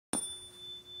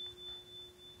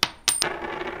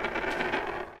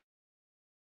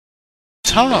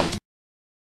Tom.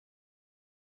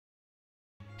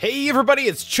 Hey everybody,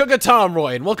 it's Chugga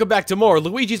Tomroy, and welcome back to more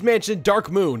Luigi's Mansion Dark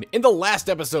Moon. In the last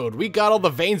episode, we got all the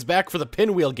veins back for the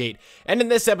pinwheel gate, and in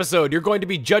this episode, you're going to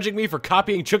be judging me for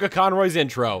copying Chugga Conroy's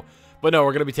intro. But no,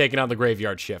 we're going to be taking on the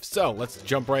graveyard shift, so let's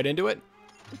jump right into it.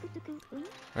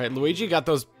 Alright, Luigi, got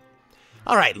those...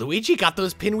 Alright, Luigi, got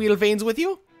those pinwheel veins with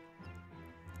you?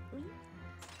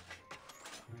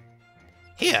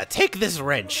 Here, take this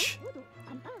wrench.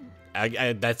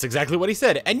 That's exactly what he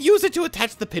said. And use it to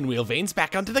attach the pinwheel veins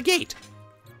back onto the gate.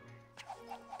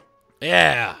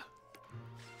 Yeah.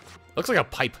 Looks like a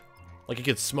pipe. Like you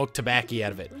could smoke tobacco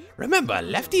out of it. Remember,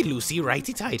 lefty-loosey,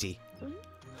 righty-tighty.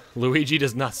 Luigi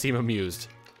does not seem amused.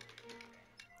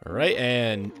 Alright,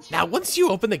 and... Now, once you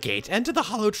open the gate, enter the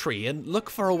hollow tree and look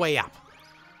for a way up.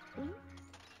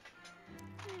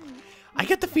 I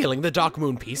get the feeling the Dark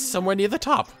Moon piece is somewhere near the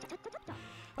top.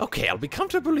 Okay, I'll be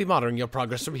comfortably monitoring your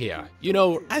progress from here. You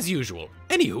know, as usual.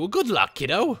 Anywho, good luck,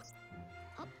 kiddo.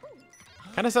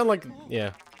 Kinda sound like...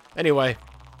 yeah. Anyway.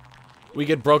 We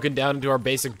get broken down into our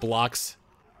basic blocks.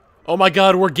 Oh my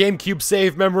god, we're GameCube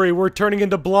save memory. We're turning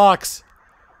into blocks.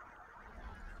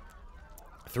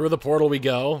 Through the portal we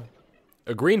go.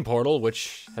 A green portal,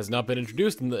 which has not been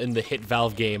introduced in the hit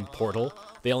Valve game portal.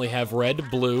 They only have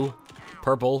red, blue,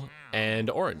 purple,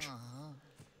 and orange.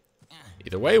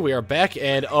 Either way, we are back,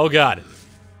 and oh god.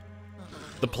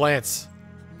 The plants.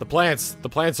 The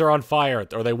plants are on fire,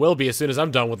 or they will be as soon as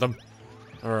I'm done with them.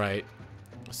 Alright.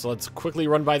 So let's quickly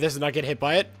run by this and not get hit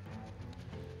by it.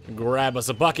 Grab us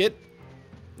a bucket.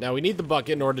 Now we need the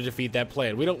bucket in order to defeat that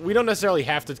plant. We don't necessarily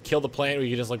have to kill the plant, we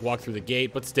can just like walk through the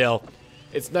gate, but still,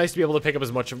 it's nice to be able to pick up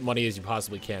as much money as you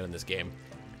possibly can in this game.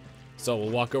 So we'll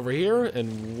walk over here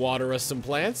and water us some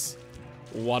plants.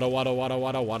 Wada wada wada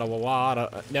wada wada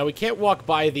wada. Now we can't walk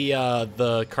by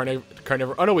the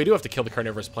carnivorous. Oh no, we do have to kill the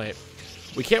carnivorous plant.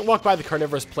 We can't walk by the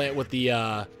carnivorous plant with the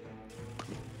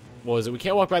what was it? We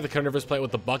can't walk by the carnivorous plant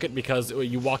with the bucket because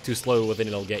you walk too slow with it,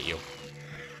 it'll get you.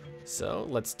 So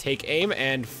let's take aim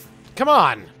and come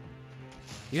on.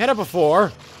 You had it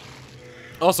before.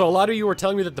 Also, a lot of you were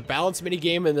telling me that the balance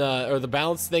minigame and or the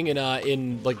balance thing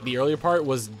in like the earlier part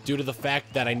was due to the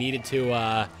fact that I needed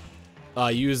to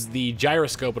use the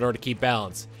gyroscope in order to keep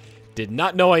balance. Did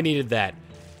not know I needed that.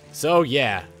 So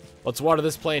yeah, let's water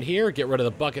this plant here, get rid of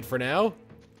the bucket for now.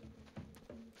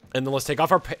 And then let's take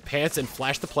off our pants and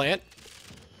flash the plant.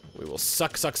 We will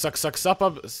suck up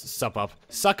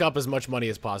as much money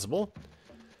as possible.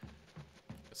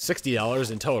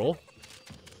 $60 in total.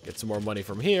 Get some more money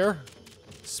from here.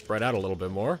 Spread out a little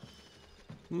bit more.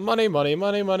 Money, money,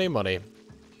 money, money, money.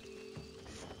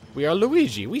 We are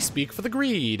Luigi. We speak for the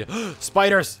greed.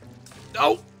 Spiders!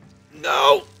 No!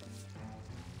 No!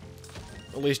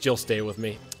 At least you'll stay with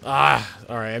me. Ah,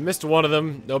 alright. I missed one of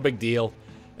them. No big deal.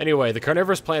 Anyway, the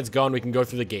carnivorous plant's gone. We can go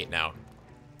through the gate now.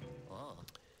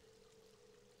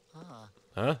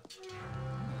 Huh?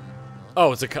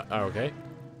 Oh, it's a oh, okay.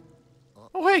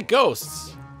 Oh, hey,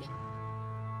 ghosts!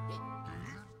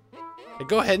 Hey,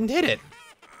 go ahead and hit it.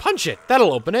 Punch it.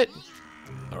 That'll open it.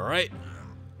 Alright.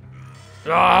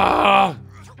 Ah!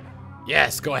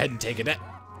 Yes, go ahead and take it.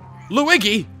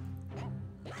 Luigi!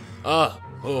 Yeah,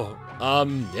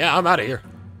 I'm out of here.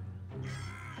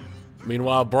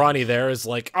 Meanwhile, Brawny there is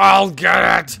like, I'll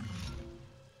get it!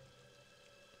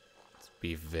 Let's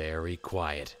be very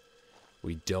quiet.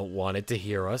 We don't want it to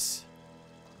hear us.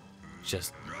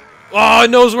 Just... oh, it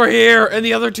knows we're here! And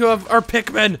the other two are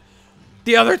Pikmin!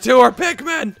 The other two are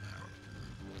Pikmin!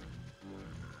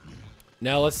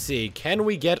 Now, let's see. Can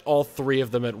we get all three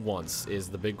of them at once, is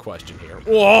the big question here.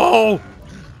 Whoa!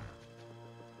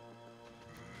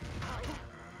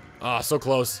 Ah, so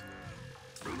close.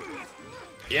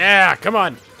 Yeah, come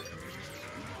on!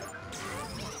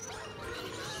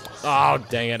 Oh,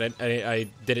 dang it. I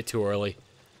did it too early.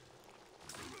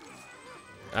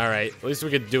 Alright, at least we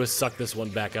could do is suck this one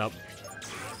back up.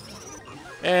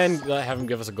 And have him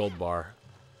give us a gold bar.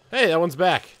 Hey, that one's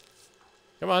back.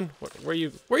 Come on, where are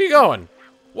you going?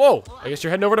 Whoa, I guess you're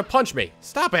heading over to punch me.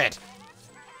 Stop it!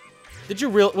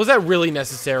 Was that really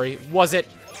necessary? Was it?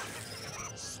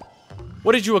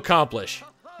 What did you accomplish?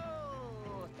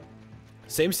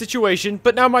 Same situation,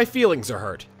 but now my feelings are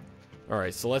hurt.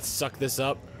 Alright, so let's suck this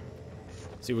up.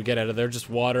 See what we get out of there, just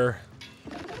water.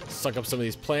 Suck up some of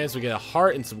these plants, we get a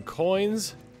heart and some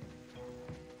coins.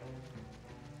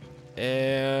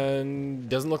 And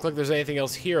doesn't look like there's anything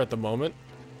else here at the moment.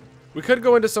 We could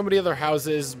go into some of the other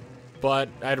houses, but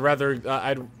I'd rather,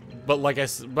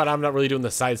 but I'm not really doing the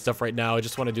side stuff right now. I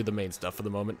just want to do the main stuff for the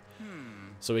moment.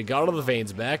 So we got all the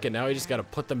veins back, and now we just got to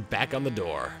put them back on the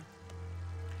door.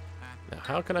 Now,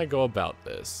 how can I go about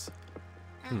this?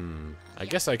 I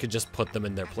guess I could just put them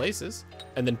in their places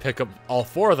and then pick up all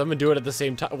 4 of them and do it at the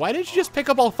same time. Why didn't you just pick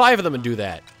up all 5 of them and do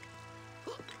that?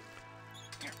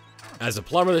 As a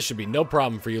plumber, this should be no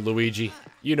problem for you, Luigi.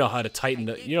 You know how to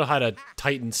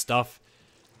tighten stuff.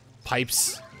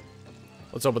 Pipes.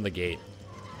 Let's open the gate.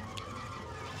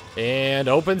 And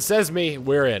open sesame,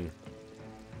 we're in.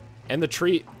 And the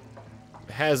tree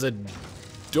has a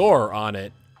door on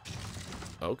it.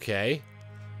 Okay.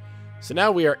 So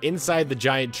now we are inside the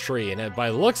giant tree, and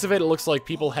by the looks of it, it looks like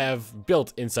people have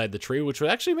built inside the tree, which would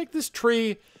actually make this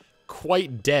tree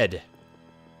quite dead.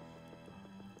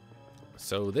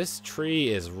 So this tree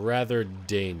is rather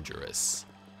dangerous.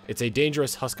 It's a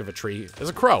dangerous husk of a tree. There's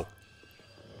a crow.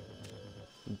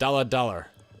 $.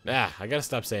 Ah, I gotta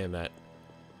stop saying that.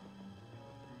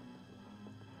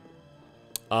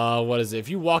 What is it? If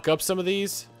you walk up some of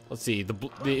these, let's see.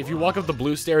 If you walk up the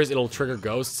blue stairs, it'll trigger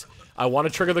ghosts. I want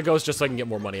to trigger the ghost just so I can get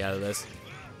more money out of this.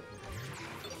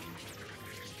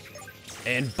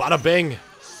 And bada bing.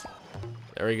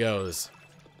 There he goes.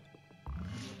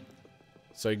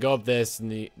 So you go up this,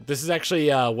 and this is actually,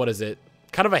 what is it?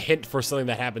 Kind of a hint for something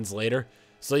that happens later.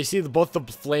 So you see both the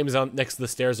flames on next to the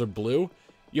stairs are blue.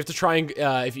 You have to try and,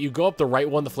 if you go up the right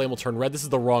one, the flame will turn red. This is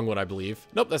the wrong one, I believe.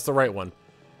 Nope, that's the right one.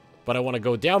 But I want to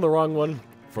go down the wrong one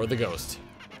for the ghost.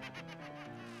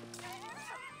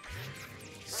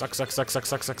 Suck, suck, suck, suck,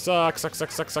 suck, suck, suck, suck,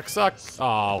 suck, suck, suck, suck.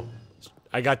 Oh,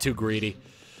 I got too greedy.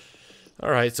 All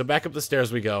right, so back up the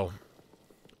stairs we go.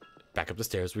 Back up the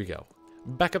stairs we go.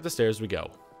 Back up the stairs we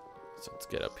go. So let's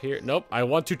get up here. Nope, I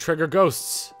want to trigger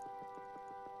ghosts.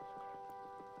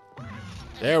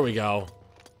 There we go.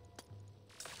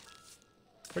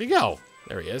 Where'd he go?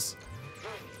 There he is.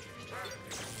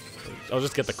 I'll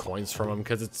just get the coins from him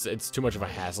because it's too much of a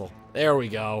hassle. There we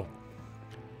go.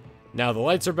 Now the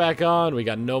lights are back on. We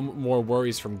got no more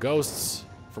worries from ghosts.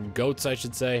 From goats, I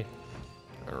should say.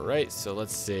 Alright, so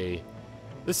let's see.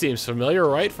 This seems familiar,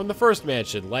 right? From the first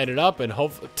mansion. Light it up and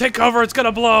hope... Take cover, it's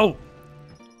gonna blow!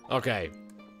 Okay.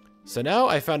 So now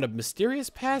I found a mysterious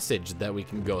passage that we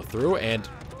can go through, and...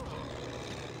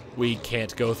 we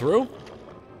can't go through.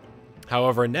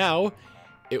 However, now,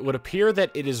 it would appear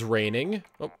that it is raining.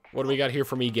 Oh, what do we got here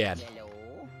from Egad?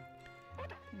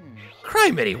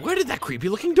 Criminy, where did that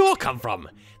creepy-looking door come from?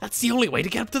 That's the only way to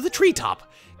get up to the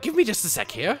treetop. Give me just a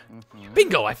sec here.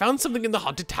 Bingo, I found something in the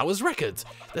Haunted Tower's records.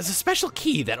 There's a special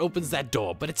key that opens that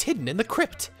door, but it's hidden in the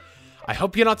crypt. I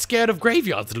hope you're not scared of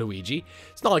graveyards, Luigi.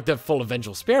 It's not like they're full of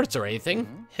vengeful spirits or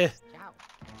anything. Heh.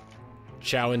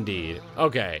 Ciao indeed.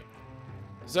 Okay.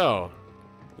 So,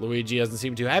 Luigi doesn't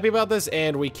seem too happy about this,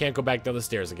 and we can't go back down the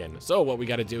stairs again. So what we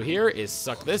gotta do here is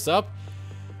suck this up,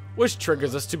 which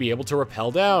triggers us to be able to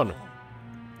rappel down.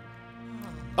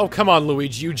 Oh, come on,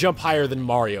 Luigi, you jump higher than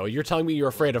Mario. You're telling me you're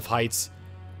afraid of heights.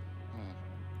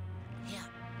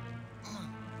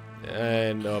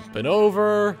 And up and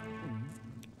over.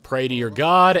 Pray to your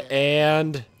god,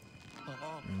 and...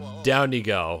 down you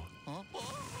go.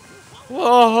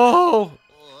 Whoa!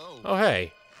 Oh,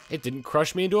 hey. It didn't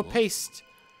crush me into a paste.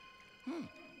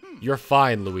 You're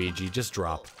fine, Luigi. Just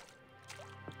drop.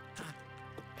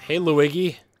 Hey,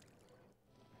 Luigi.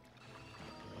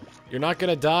 You're not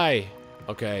gonna die.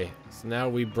 Okay, so now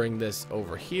we bring this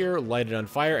over here, light it on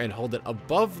fire, and hold it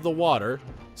above the water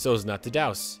so as not to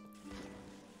douse.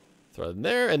 Throw it in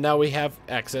there, and now we have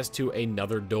access to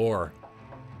another door.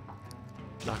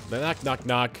 Knock, knock, knock,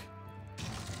 knock.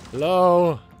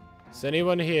 Hello? Is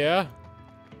anyone here?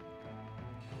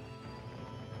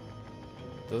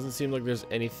 Doesn't seem like there's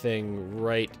anything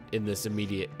right in this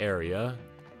immediate area.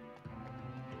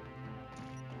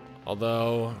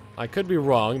 Although, I could be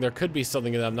wrong. There could be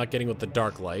something that I'm not getting with the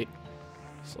dark light.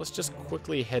 So let's just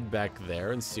quickly head back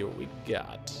there and see what we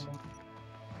got.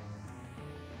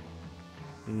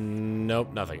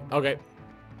 Nope, nothing. Okay.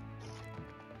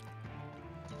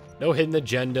 No hidden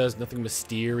agendas, nothing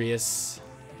mysterious.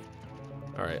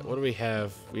 Alright, what do we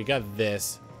have? We got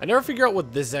this. I never figure out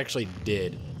what this actually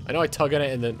did. I know I tug on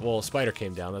it and then, well, a spider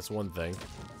came down. That's one thing.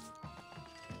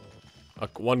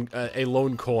 A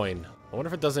lone coin. I wonder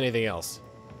if it does anything else.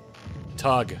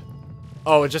 Tug.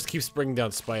 Oh, it just keeps bringing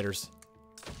down spiders.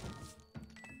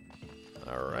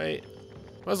 Alright.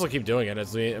 Might as well keep doing it.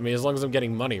 I mean, as long as I'm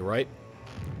getting money, right?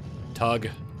 Tug.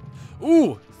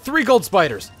 Ooh! 3 gold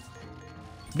spiders!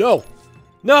 No!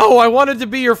 No! I wanted to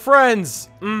be your friends!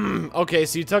 Okay,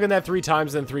 so you tug on that 3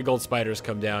 times, then 3 gold spiders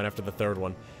come down after the 3rd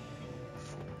one.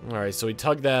 Alright, so we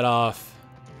tug that off.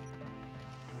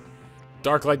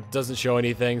 Dark light doesn't show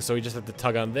anything, so we just have to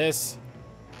tug on this.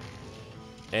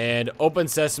 And open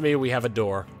sesame, we have a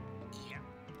door.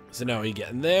 So now we get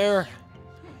in there.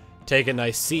 Take a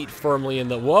nice seat firmly in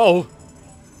the... Whoa!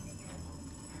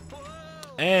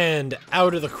 And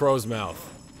out of the crow's mouth.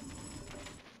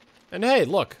 And hey,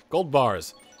 look, gold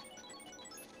bars.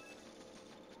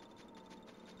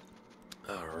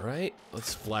 Alright,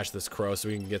 let's flash this crow so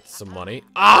we can get some money.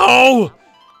 Ow!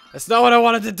 That's not what I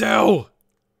wanted to do!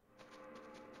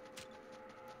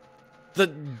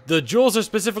 The jewels are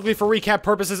specifically for recap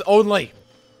purposes only.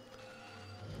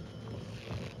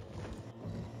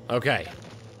 Okay.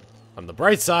 On the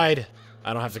bright side,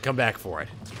 I don't have to come back for it.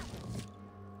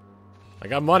 I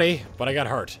got money, but I got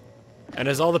hurt. And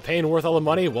is all the pain worth all the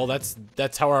money? Well,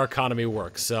 that's how our economy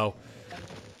works, so...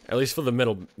 At least for the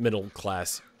middle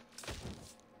class.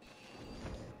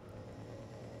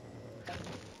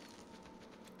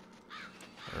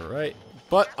 Alright.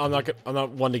 But I'm not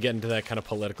one to get into that kind of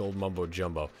political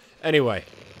mumbo-jumbo. Anyway.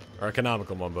 Or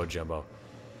economical mumbo-jumbo.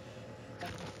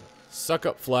 Suck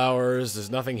up flowers. There's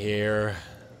nothing here.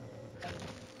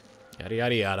 Yada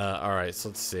yada yada. Alright, so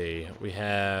let's see. We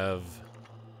have...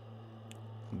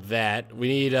 that. We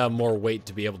need more weight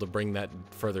to be able to bring that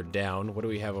further down. What do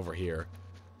we have over here?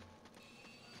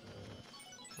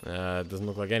 It doesn't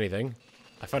look like anything.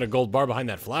 I found a gold bar behind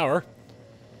that flower.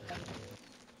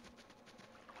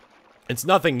 It's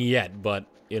nothing yet, but,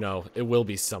 you know, it will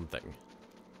be something.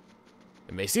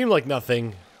 It may seem like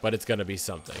nothing, but it's gonna be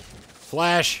something.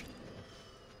 Flash!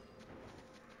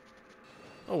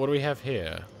 Oh, what do we have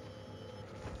here?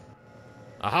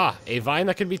 Aha! A vine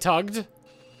that can be tugged?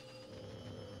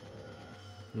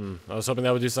 I was hoping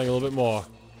that would do something a little bit more.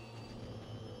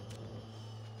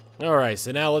 Alright,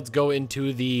 so now let's go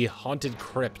into the haunted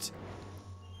crypt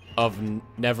of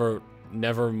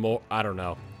Nevermore. I don't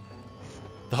know.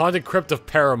 The haunted crypt of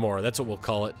Paramore, that's what we'll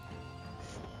call it.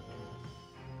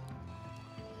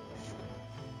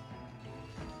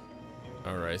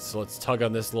 Alright, so let's tug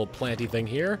on this little planty thing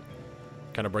here.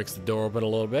 Kind of breaks the door open a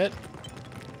little bit.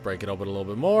 Break it open a little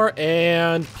bit more,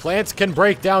 and plants can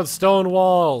break down stone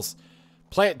walls.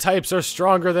 Plant types are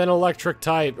stronger than electric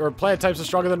type, or plant types are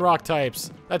stronger than rock types.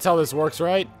 That's how this works,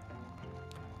 right?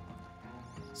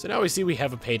 So now we see we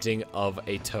have a painting of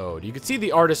a toad. You can see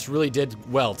the artist really did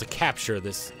well to capture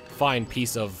this fine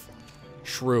piece of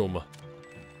shroom.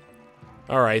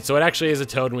 Alright, so it actually is a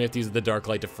toad and we have to use the dark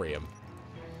light to free him.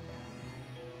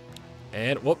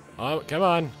 And, whoop, oh, come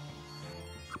on.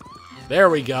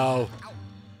 There we go.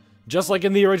 Just like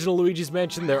in the original Luigi's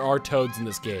Mansion, there are toads in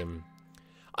this game.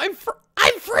 I'm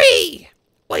free!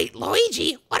 Wait,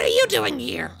 Luigi, what are you doing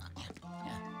here?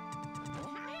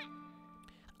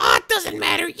 It doesn't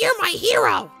matter, you're my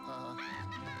hero!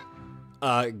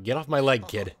 Get off my leg,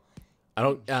 kid. I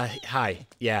don't, hi.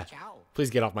 Yeah, please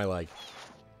get off my leg.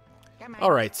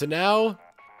 Alright, so now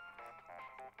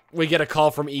we get a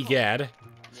call from Egad.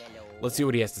 Let's see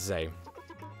what he has to say.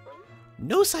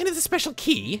 No sign of the special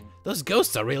key? Those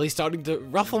ghosts are really starting to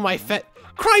ruffle my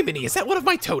Criminy, is that one of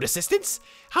my toad assistants?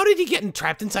 How did he get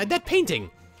trapped inside that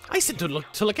painting? I sent to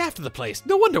look after the place.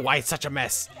 No wonder why it's such a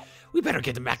mess. We better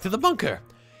get him back to the bunker.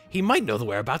 He might know the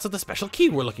whereabouts of the special key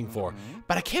we're looking for,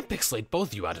 but I can't pixelate both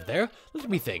of you out of there. Let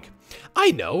me think.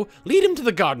 I know. Lead him to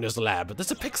the gardener's lab.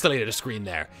 There's a pixelator screen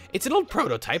there. It's an old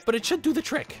prototype, but it should do the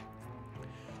trick.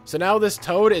 So now this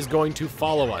toad is going to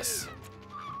follow us.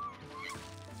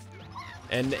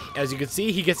 And as you can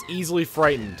see, he gets easily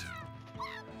frightened.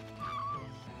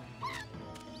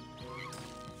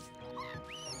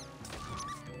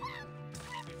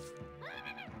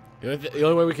 The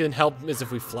only way we can help him is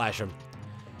if we flash him.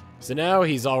 So now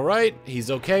he's alright, he's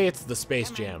okay, it's the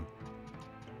Space Jam.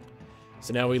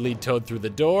 So now we lead Toad through the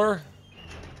door.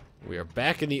 We are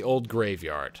back in the old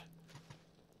graveyard.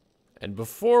 And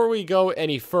before we go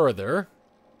any further,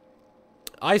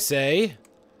 I say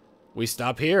we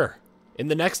stop here. In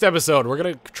the next episode, we're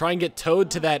gonna try and get Toad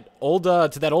to that old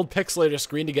pixelator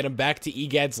screen to get him back to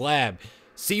Egad's lab.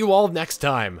 See you all next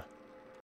time.